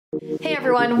Hey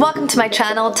everyone, welcome to my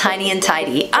channel, Tiny and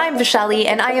Tidy. I'm Vishali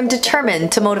and I am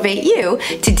determined to motivate you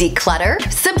to declutter,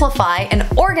 simplify, and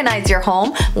organize your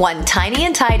home one tiny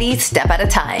and tidy step at a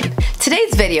time.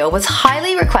 Today's video was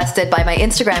highly requested by my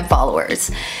Instagram followers.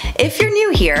 If you're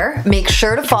new here, make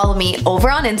sure to follow me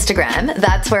over on Instagram.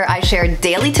 That's where I share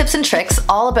daily tips and tricks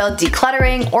all about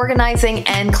decluttering, organizing,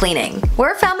 and cleaning.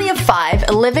 We're a family of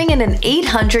 5 living in an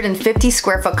 850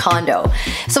 square foot condo.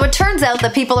 So it turns out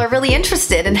that people are really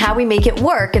interested in how we make it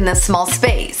work in this small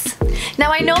space.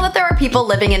 Now I know that there are people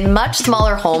living in much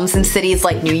smaller homes in cities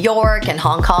like New York and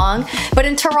Hong Kong, but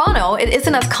in Toronto it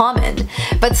isn't as common.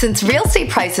 But since real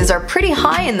estate prices are pretty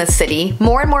high in this city,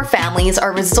 more and more families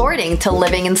are resorting to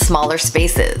living in smaller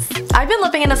spaces. I've been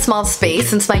living in a small space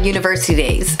since my university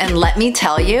days, and let me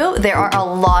tell you, there are a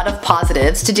lot of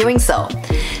positives to doing so.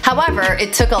 However,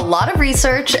 it took a lot of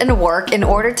research and work in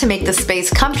order to make the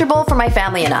space comfortable for my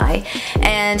family and I,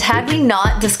 and had we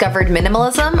not discovered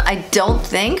minimalism, I don't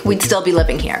think we'd still be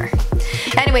living here.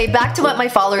 Anyway, back to what my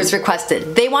followers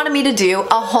requested. They wanted me to do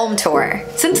a home tour.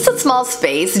 Since it's a small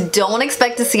space, don't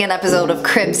expect to see an episode of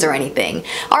cribs or anything.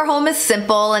 Our home is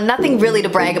simple and nothing really to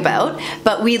brag about,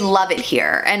 but we love it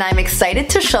here, and I'm excited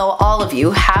to show all of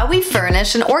you how we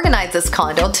furnish and organize this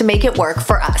condo to make it work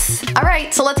for us.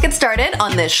 Alright, so let's get started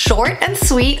on this short and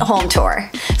sweet home tour.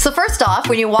 So first off,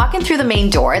 when you walk in through the main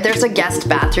door, there's a guest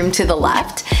bathroom to the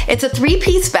left. It's a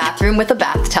 3-piece bathroom with a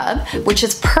bathtub, which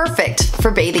is perfect for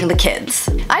bathing the kids.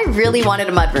 I really wanted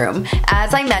a mudroom,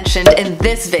 as I mentioned in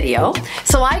this video,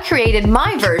 so I created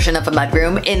my version of a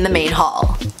mudroom in the main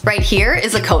hall. Right here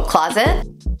is a coat closet,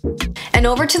 and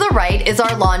over to the right is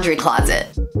our laundry closet.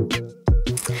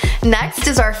 Next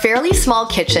is our fairly small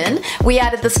kitchen. We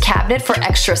added this cabinet for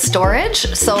extra storage,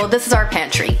 so this is our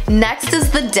pantry. Next is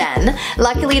the den.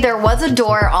 Luckily there was a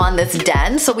door on this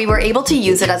den, so we were able to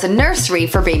use it as a nursery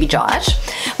for baby Josh.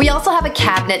 We also have a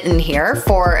cabinet in here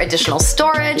for additional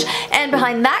storage, and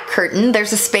behind that curtain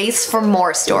there's a space for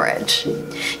more storage.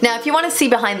 Now if you want to see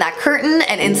behind that curtain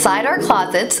and inside our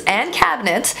closets and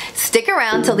cabinets, stick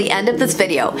around till the end of this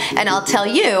video and I'll tell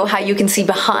you how you can see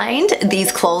behind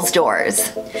these closed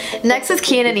doors. Next is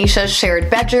Kian and Isha's shared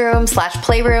bedroom /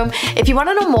 playroom. If you want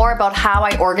to know more about how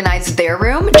I organized their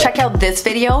room, check out this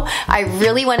video. I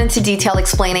really went into detail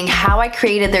explaining how I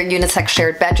created their unisex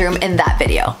shared bedroom in that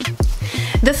video.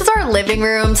 This is our living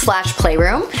room /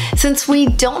 playroom. Since we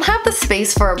don't have the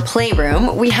space for a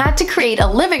playroom, we had to create a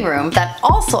living room that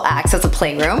also acts as a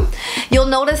playroom. You'll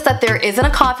notice that there isn't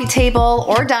a coffee table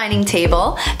or dining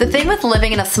table. The thing with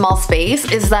living in a small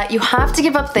space is that you have to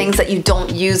give up things that you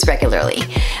don't use regularly.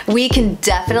 We can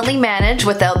definitely manage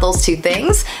without those two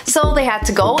things, so they had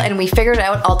to go and we figured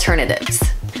out alternatives.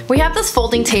 We have this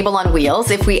folding table on wheels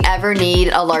if we ever need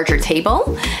a larger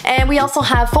table, and we also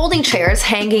have folding chairs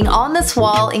hanging on this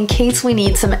wall in case we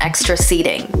need some extra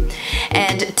seating.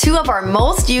 And 2 of our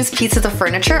most used pieces of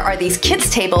furniture are these kids'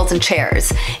 tables and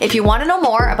chairs. If you want to know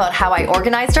more about how I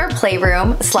organized our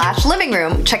playroom / living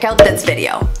room, check out this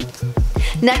video.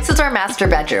 Next is our master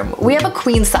bedroom. We have a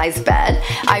queen size bed.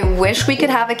 I wish we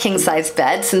could have a king size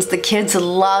bed since the kids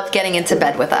love getting into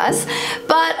bed with us,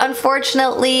 but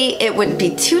unfortunately it would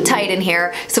be too tight in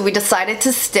here, so we decided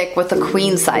to stick with a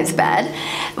queen size bed.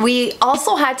 We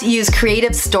also had to use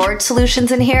creative storage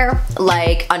solutions in here,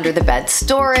 like under the bed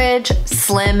storage,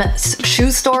 slim shoe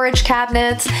storage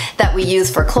cabinets that we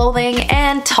use for clothing,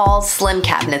 and tall slim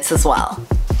cabinets as well.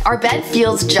 Our bed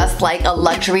feels just like a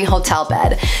luxury hotel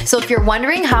bed, so if you're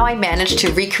wondering how I managed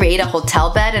to recreate a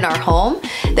hotel bed in our home,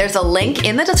 there's a link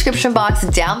in the description box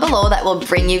down below that will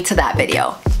bring you to that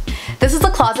video. This is the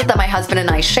closet that my husband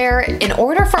and I share. In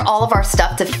order for all of our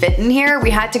stuff to fit in here, we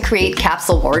had to create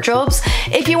capsule wardrobes.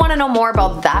 If you want to know more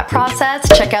about that process,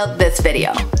 check out this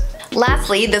video.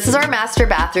 Lastly, this is our master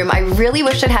bathroom. I really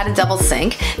wish it had a double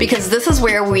sink because this is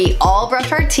where we all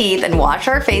brush our teeth and wash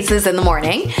our faces in the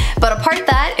morning, but apart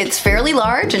that, it's fairly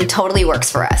large and totally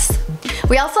works for us.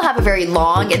 We also have a very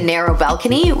long and narrow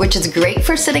balcony, which is great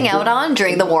for sitting out on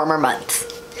during the warmer months.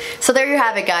 So there you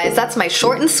have it guys, that's my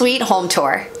short and sweet home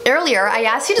tour. Earlier, I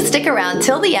asked you to stick around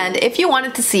till the end if you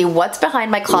wanted to see what's behind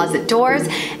my closet doors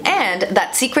and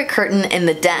that secret curtain in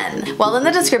the den. Well, in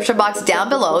the description box down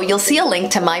below, you'll see a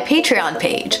link to my Patreon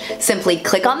page. Simply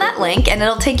click on that link and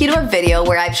it'll take you to a video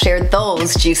where I've shared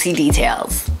those juicy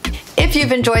details. If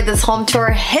you've enjoyed this home tour,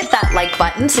 hit that like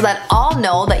button so that I'll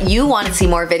know that you want to see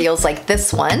more videos like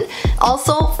this one.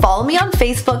 Also, follow me on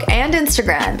Facebook and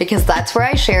Instagram because that's where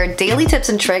I share daily tips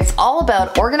and tricks all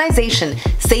about organization,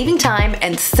 saving time,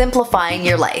 and simplifying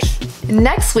your life.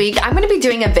 Next week, I'm going to be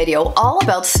doing a video all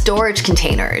about storage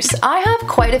containers. I have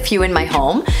quite a few in my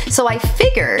home, so I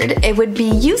figured it would be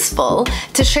useful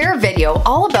to share a video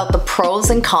all about the pros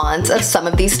and cons of some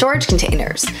of these storage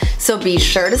containers. So be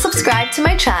sure to subscribe to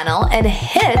my channel and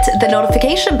hit the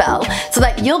notification bell so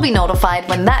that you'll be notified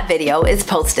when that video is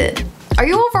posted. Are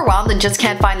you overwhelmed and just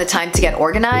can't find the time to get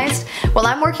organized? Well,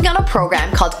 I'm working on a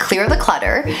program called Clear the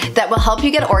Clutter that will help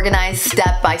you get organized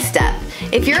step by step.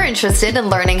 If you're interested in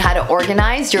learning how to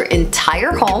organize your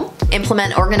entire home,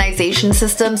 implement organization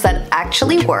systems that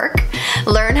actually work,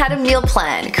 learn how to meal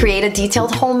plan, create a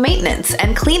detailed home maintenance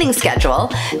and cleaning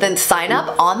schedule, then sign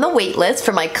up on the waitlist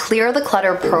for my Clear the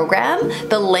Clutter program.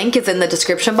 The link is in the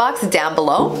description box down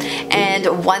below.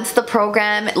 And once the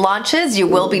program launches, you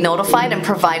will be notified and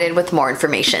provided with more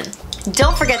information.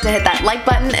 Don't forget to hit that like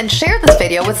button and share this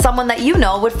video with someone that you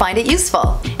know would find it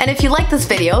useful. And if you like this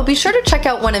video, be sure to check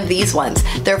out one of these ones.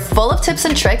 They're full of tips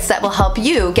and tricks that will help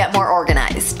you get more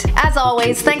organized. As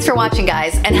always, thanks for watching,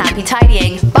 guys, and happy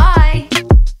tidying. Bye!